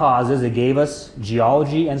slow-acting causes that gave us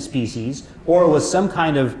geology and species, or it was some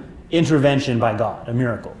kind of intervention by God, a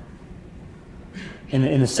miracle,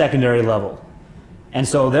 in the secondary level. And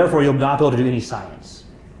so therefore you'll not be able to do any science.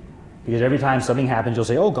 Because every time something happens, you'll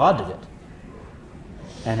say, oh, God did it.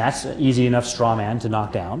 And that's an easy enough straw man to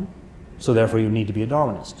knock down. So therefore you need to be a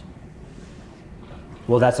Darwinist.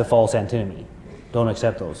 Well, that's a false antinomy. Don't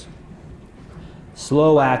accept those.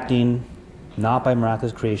 Slow-acting, not by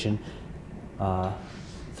miraculous creation,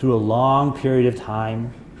 through a long period of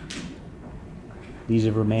time, these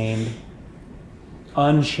have remained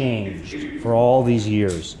unchanged for all these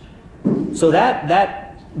years. So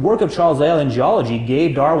that work of Charles Lyell in geology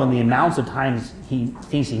gave Darwin the amounts of time he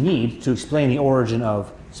thinks he needs to explain the origin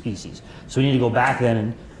of species. So we need to go back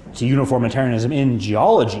then to uniformitarianism in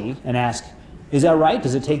geology and ask, is that right?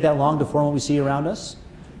 Does it take that long to form what we see around us?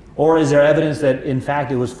 Or is there evidence that, in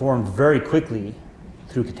fact, it was formed very quickly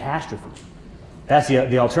through catastrophe? That's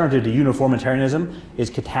the alternative to uniformitarianism, is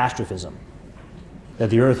catastrophism. That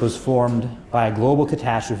the earth was formed by a global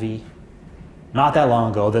catastrophe not that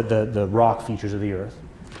long ago, the rock features of the earth,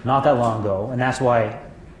 not that long ago, and that's why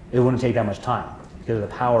it wouldn't take that much time, because of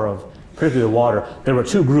the power of, particularly the water. There were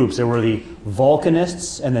two groups. There were the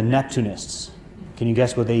volcanists and the Neptunists. Can you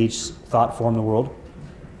guess what they each thought formed the world?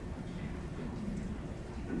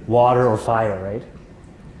 Water or fire, right?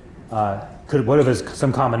 What if it's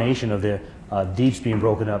some combination of the deeps being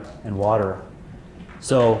broken up and water?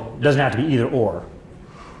 So it doesn't have to be either or.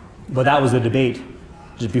 But that was the debate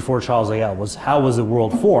just before Charles Lyell, was how was the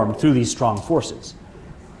world formed through these strong forces?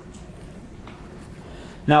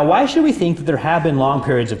 Now, why should we think that there have been long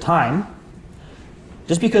periods of time?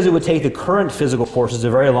 Just because it would take the current physical forces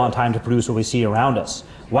a very long time to produce what we see around us.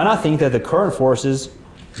 Why not think that the current forces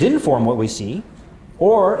didn't form what we see?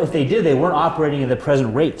 Or if they did, they weren't operating at the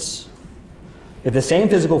present rates. If the same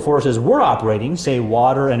physical forces were operating, say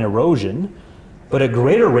water and erosion, but at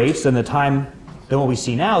greater rates than what we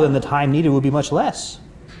see now, then the time needed would be much less.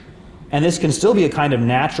 And this can still be a kind of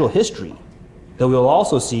natural history that we'll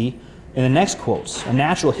also see in the next quotes. A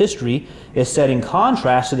natural history is set in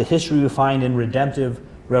contrast to the history we find in redemptive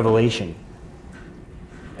revelation.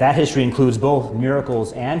 That history includes both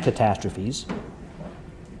miracles and catastrophes.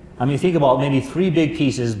 I mean, think about maybe three big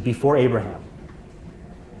pieces before Abraham.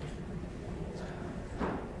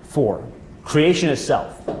 4. Creation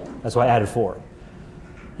itself. That's why I added 4.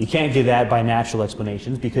 You can't get that by natural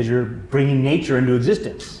explanations because you're bringing nature into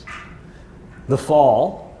existence. The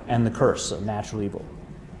fall and the curse of natural evil.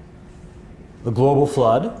 The global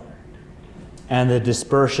flood and the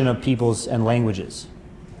dispersion of peoples and languages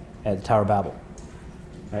at the Tower of Babel.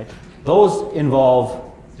 Right? Those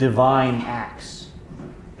involve divine acts.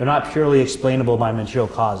 They're not purely explainable by material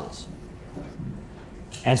causes.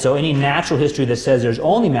 And so any natural history that says there's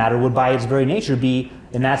only matter would by its very nature be,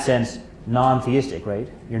 in that sense, non-theistic, right?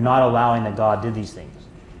 You're not allowing that God did these things.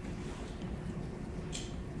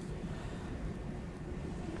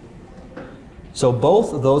 So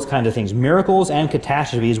both of those kind of things, miracles and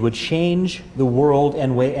catastrophes, would change the world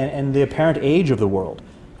and the apparent age of the world.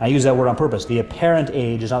 I use that word on purpose. The apparent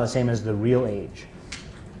age is not the same as the real age.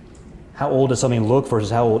 How old does something look versus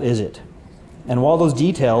how old is it? And while those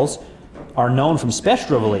details are known from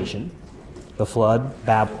special revelation, the flood,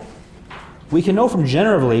 Babel, we can know from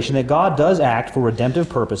general revelation that God does act for redemptive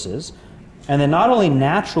purposes, and that not only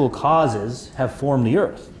natural causes have formed the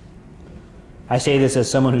earth. I say this as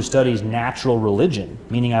someone who studies natural religion,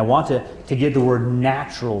 meaning I want to get the word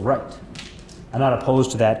natural right. I'm not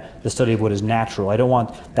opposed to that, the study of what is natural. I don't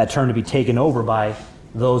want that term to be taken over by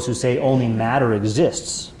those who say only matter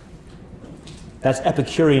exists. That's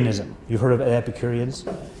Epicureanism. You've heard of Epicureans?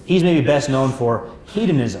 He's maybe best known for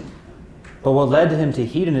hedonism. But what led him to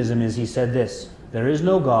hedonism is he said this: there is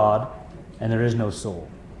no God and there is no soul.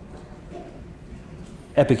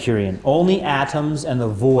 Epicurean. Only atoms and the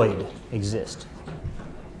void exist.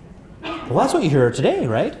 Well, that's what you hear today,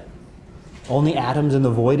 right? Only atoms and the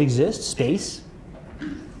void exist. Space.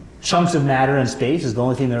 Chunks of matter and space is the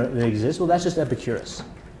only thing that exists. Well, that's just Epicurus.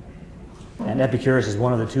 And Epicurus is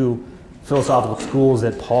one of the two philosophical schools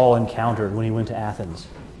that Paul encountered when he went to Athens.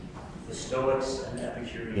 The Stoics and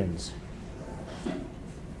Epicureans.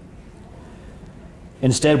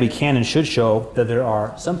 Instead, we can and should show that there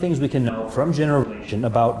are some things we can know from general revelation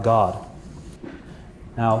about God.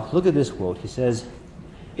 Now, look at this quote. He says,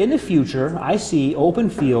 "In the future, I see open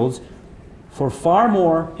fields for far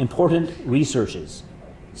more important researches.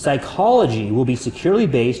 Psychology will be securely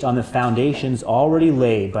based on the foundations already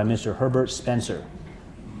laid by Mr. Herbert Spencer."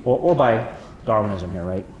 or by Darwinism here,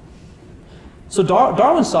 right? So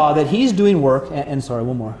Darwin saw that he's doing work, and sorry,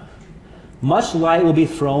 one more. Much light will be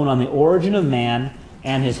thrown on the origin of man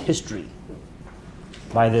and his history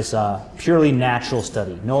by this purely natural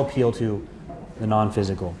study, no appeal to the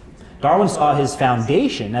non-physical. Darwin saw his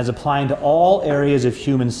foundation as applying to all areas of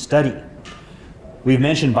human study. We've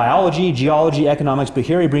mentioned biology, geology, economics, but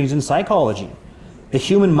here he brings in psychology. The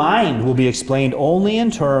human mind will be explained only in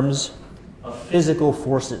terms of physical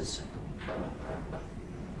forces.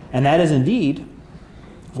 And that is indeed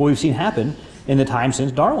what we've seen happen in the time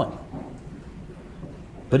since Darwin.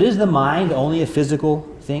 But is the mind only a physical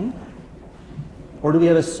thing? Or do we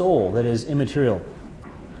have a soul that is immaterial?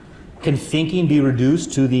 Can thinking be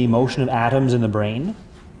reduced to the motion of atoms in the brain?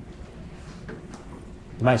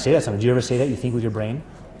 You might say that sometimes. Do you ever say that? You think with your brain?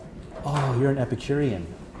 Oh, you're an Epicurean.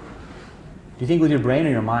 Do you think with your brain or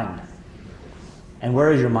your mind? And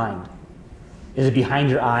where is your mind? Is it behind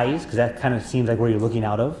your eyes? Because that kind of seems like where you're looking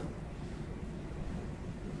out of.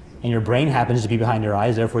 And your brain happens to be behind your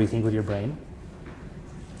eyes, therefore you think with your brain.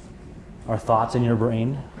 Or thoughts in your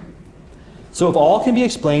brain. So if all can be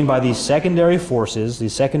explained by these secondary forces,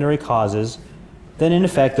 these secondary causes, then in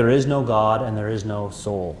effect there is no God and there is no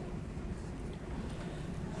soul.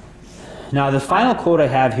 Now the final quote I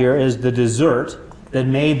have here is the dessert that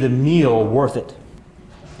made the meal worth it.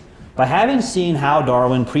 By having seen how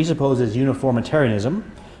Darwin presupposes uniformitarianism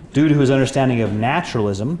due to his understanding of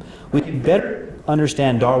naturalism, we can better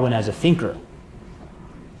understand Darwin as a thinker.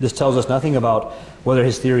 This tells us nothing about whether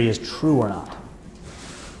his theory is true or not.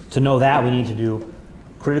 To know that, we need to do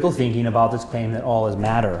critical thinking about this claim that all is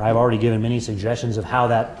matter. I've already given many suggestions of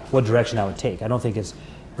what direction that would take. I don't think it's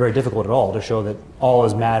very difficult at all to show that all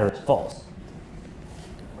is matter is false.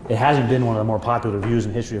 It hasn't been one of the more popular views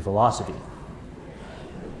in the history of philosophy.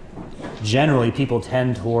 Generally, people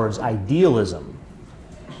tend towards idealism,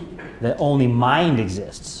 that only mind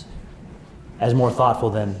exists, as more thoughtful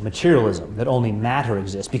than materialism, that only matter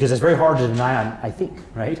exists, because it's very hard to deny, I think,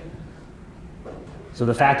 right? So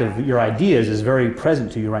the fact of your ideas is very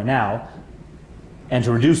present to you right now, and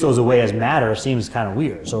to reduce those away as matter seems kind of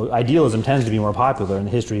weird. So idealism tends to be more popular in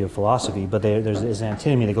the history of philosophy, but there's an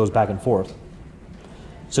antinomy that goes back and forth.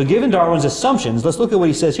 So given Darwin's assumptions, let's look at what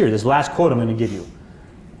he says here. This last quote I'm going to give you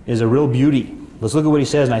is a real beauty. Let's look at what he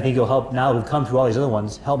says, and I think it'll help, now that we've come through all these other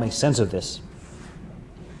ones, help make sense of this.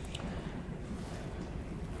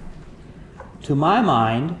 To my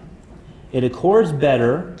mind, it accords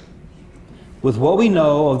better with what we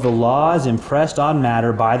know of the laws impressed on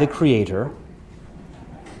matter by the Creator,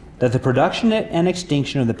 that the production and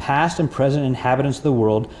extinction of the past and present inhabitants of the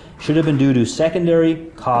world should have been due to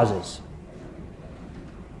secondary causes,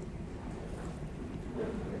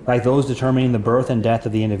 like those determining the birth and death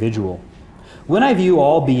of the individual. When I view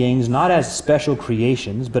all beings not as special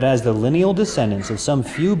creations, but as the lineal descendants of some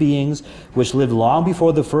few beings which lived long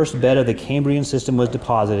before the first bed of the Cambrian system was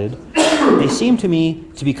deposited, they seem to me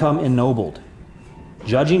to become ennobled.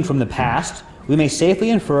 Judging from the past, we may safely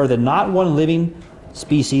infer that not one living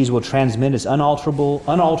species will transmit its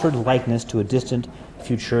unaltered likeness to a distant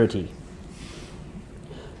futurity.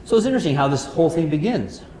 So it's interesting how this whole thing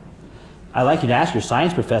begins. I'd like you to ask your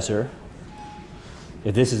science professor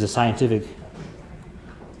if this is a scientific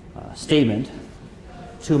statement.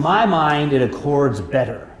 To my mind, it accords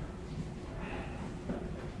better.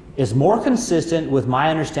 It's more consistent with my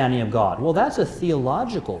understanding of God. Well, that's a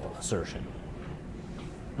theological assertion,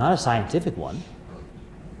 not a scientific one.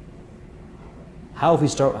 How would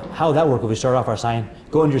that work if we start off our science,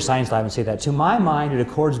 go into your science lab and say that? To my mind, it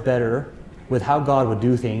accords better with how God would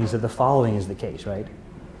do things that the following is the case, right?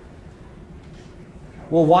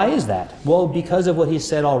 Well, why is that? Well, because of what he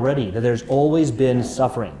said already, that there's always been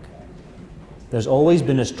suffering. There's always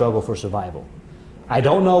been a struggle for survival. I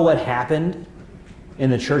don't know what happened in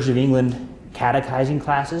the Church of England catechizing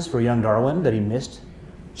classes for young Darwin that he missed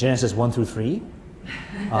Genesis 1 through 3.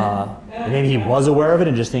 Maybe he was aware of it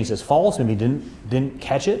and just thinks it's false. Maybe he didn't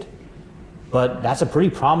catch it. But that's a pretty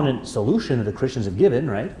prominent solution that the Christians have given,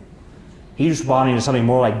 right? He's responding to something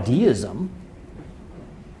more like deism.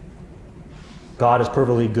 God is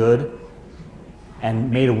perfectly good and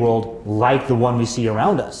made a world like the one we see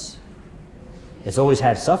around us. It's always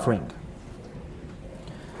had suffering.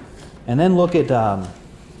 And then look at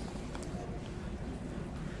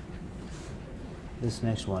this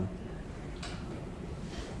next one.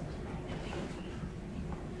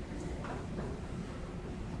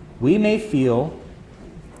 We may feel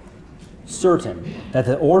certain that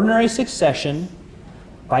the ordinary succession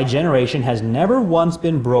by generation has never once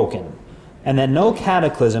been broken, and that no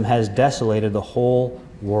cataclysm has desolated the whole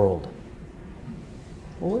world.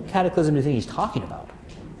 Well, what cataclysm do you think he's talking about?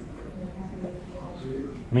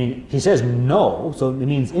 I mean, he says no, so it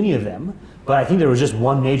means any of them. But I think there was just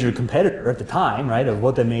one major competitor at the time, right, of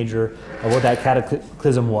what that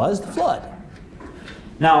cataclysm was, the flood.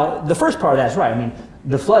 Now, the first part of that's right. I mean,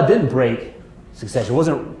 the flood didn't break succession. It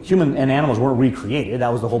wasn't, human and animals weren't recreated. That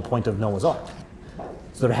was the whole point of Noah's Ark.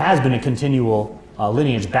 So there has been a continual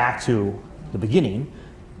lineage back to the beginning,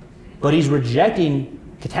 but he's rejecting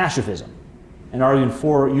catastrophism and arguing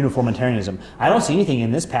for uniformitarianism. I don't see anything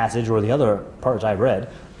in this passage or the other parts I've read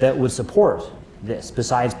that would support this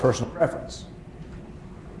besides personal preference.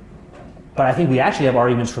 But I think we actually have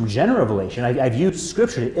arguments from general revelation. I've used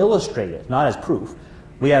scripture to illustrate it, not as proof.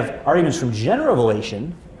 We have arguments from general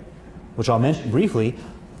revelation, which I'll mention briefly,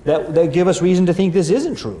 that give us reason to think this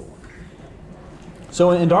isn't true.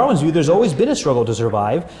 So in Darwin's view, there's always been a struggle to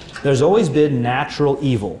survive. There's always been natural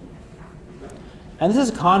evil. And this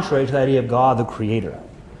is contrary to the idea of God, the Creator.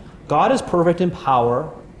 God is perfect in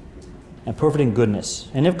power and perfect in goodness.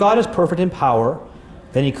 And if God is perfect in power,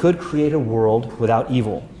 then he could create a world without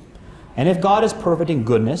evil. And if God is perfect in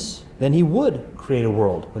goodness, then he would create a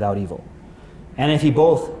world without evil. And if he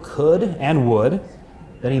both could and would,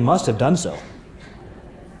 then he must have done so.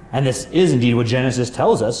 And this is indeed what Genesis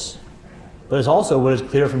tells us, but it's also what is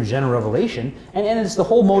clear from general revelation, and it's the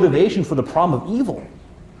whole motivation for the problem of evil,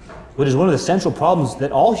 which is one of the central problems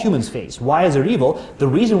that all humans face. Why is there evil? The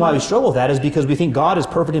reason why we struggle with that is because we think God is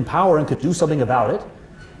perfect in power and could do something about it,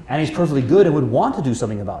 and he's perfectly good and would want to do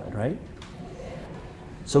something about it, right?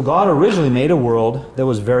 So God originally made a world that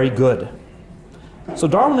was very good. So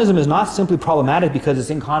Darwinism is not simply problematic because it's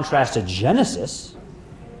in contrast to Genesis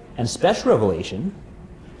and special revelation.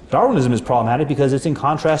 Darwinism is problematic because it's in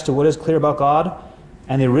contrast to what is clear about God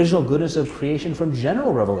and the original goodness of creation from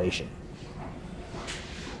general revelation.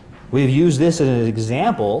 We've used this as an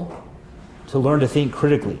example to learn to think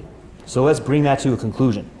critically. So let's bring that to a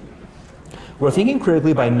conclusion. We're thinking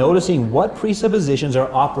critically by noticing what presuppositions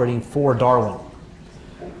are operating for Darwin.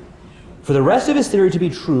 For the rest of his theory to be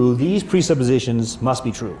true, these presuppositions must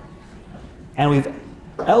be true. And we've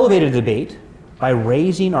elevated the debate by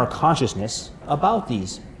raising our consciousness about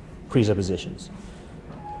these presuppositions.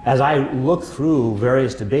 As I look through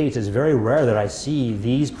various debates, it's very rare that I see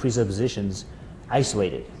these presuppositions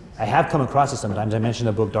isolated. I have come across it sometimes. I mentioned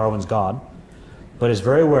the book Darwin's God, but it's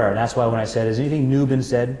very rare. And that's why when I said, has anything new been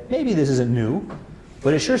said? Maybe this isn't new,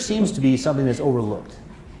 but it sure seems to be something that's overlooked,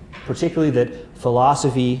 particularly that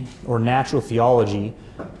philosophy or natural theology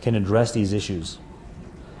can address these issues.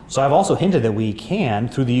 So I've also hinted that we can,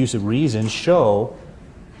 through the use of reason, show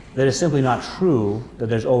that it's simply not true that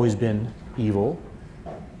there's always been evil,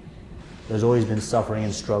 there's always been suffering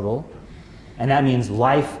and struggle, and that means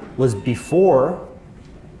life was before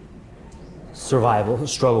survival,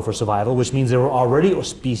 struggle for survival, which means there were already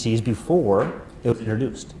species before it was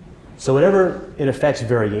introduced. So whenever it affects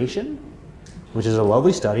variation, which is a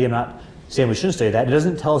lovely study, I'm not saying we shouldn't study that, it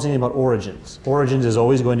doesn't tell us anything about origins. Origins is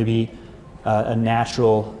always going to be a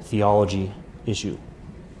natural theology issue.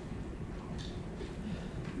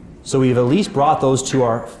 So we've at least brought those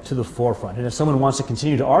to the forefront. And if someone wants to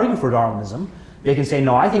continue to argue for Darwinism, they can say,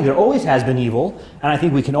 no, I think there always has been evil, and I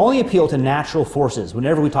think we can only appeal to natural forces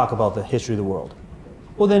whenever we talk about the history of the world.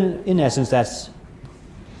 Well then, in essence, that's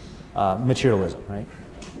materialism, right?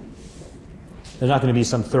 There's not going to be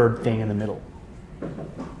some third thing in the middle.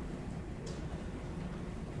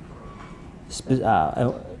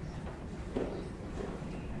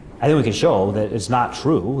 I think we can show that it's not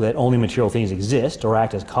true that only material things exist or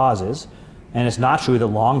act as causes, and it's not true that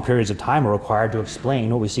long periods of time are required to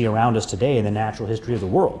explain what we see around us today in the natural history of the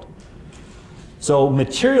world. So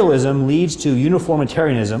materialism leads to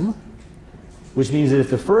uniformitarianism, which means that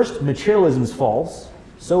if the first materialism is false,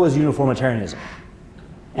 so is uniformitarianism.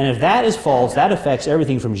 And if that is false, that affects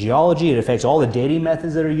everything from geology, it affects all the dating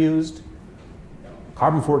methods that are used,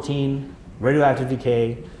 carbon-14, radioactive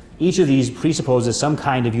decay. Each of these presupposes some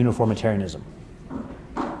kind of uniformitarianism.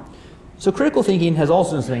 So critical thinking has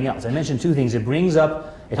also done something else. I mentioned two things. It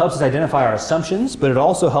helps us identify our assumptions, but it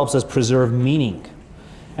also helps us preserve meaning.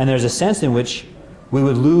 And there's a sense in which we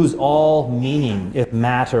would lose all meaning if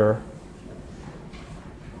matter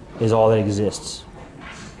is all that exists.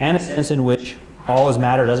 And a sense in which all is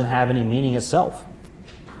matter doesn't have any meaning itself.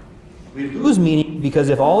 We lose meaning because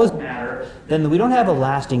if all is matter, then we don't have a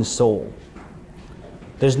lasting soul.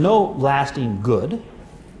 There's no lasting good,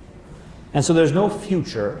 and so there's no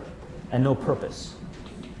future and no purpose.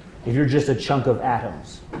 If you're just a chunk of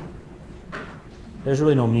atoms, there's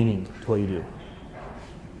really no meaning to what you do.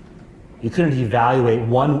 You couldn't evaluate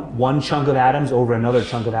one chunk of atoms over another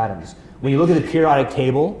chunk of atoms. When you look at the periodic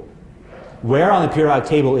table, where on the periodic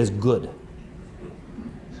table is good?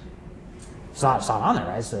 It's not on there,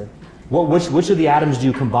 right? So, which of the atoms do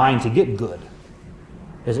you combine to get good?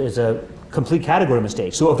 It's a complete category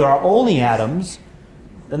mistake. So if there are only atoms,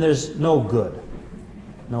 then there's no good,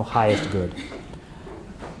 no highest good.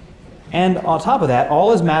 And on top of that,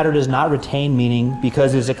 all is matter does not retain meaning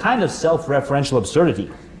because it's a kind of self-referential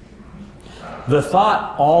absurdity. The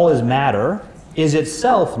thought all is matter is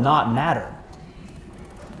itself not matter.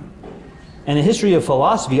 In the history of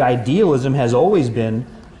philosophy, idealism has always been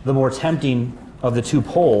the more tempting of the two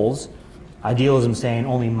poles. Idealism saying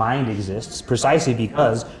only mind exists, precisely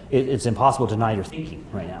because it's impossible to deny your thinking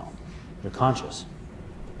right now. You're conscious.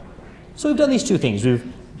 So we've done these two things. We've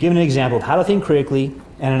given an example of how to think critically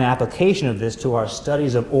and an application of this to our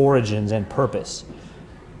studies of origins and purpose.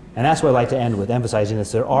 And that's what I'd like to end with, emphasizing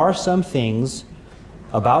this. There are some things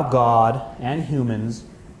about God and humans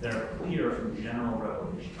that are clear from general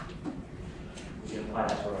revelation. We can apply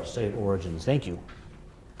that to our study of origins. Thank you.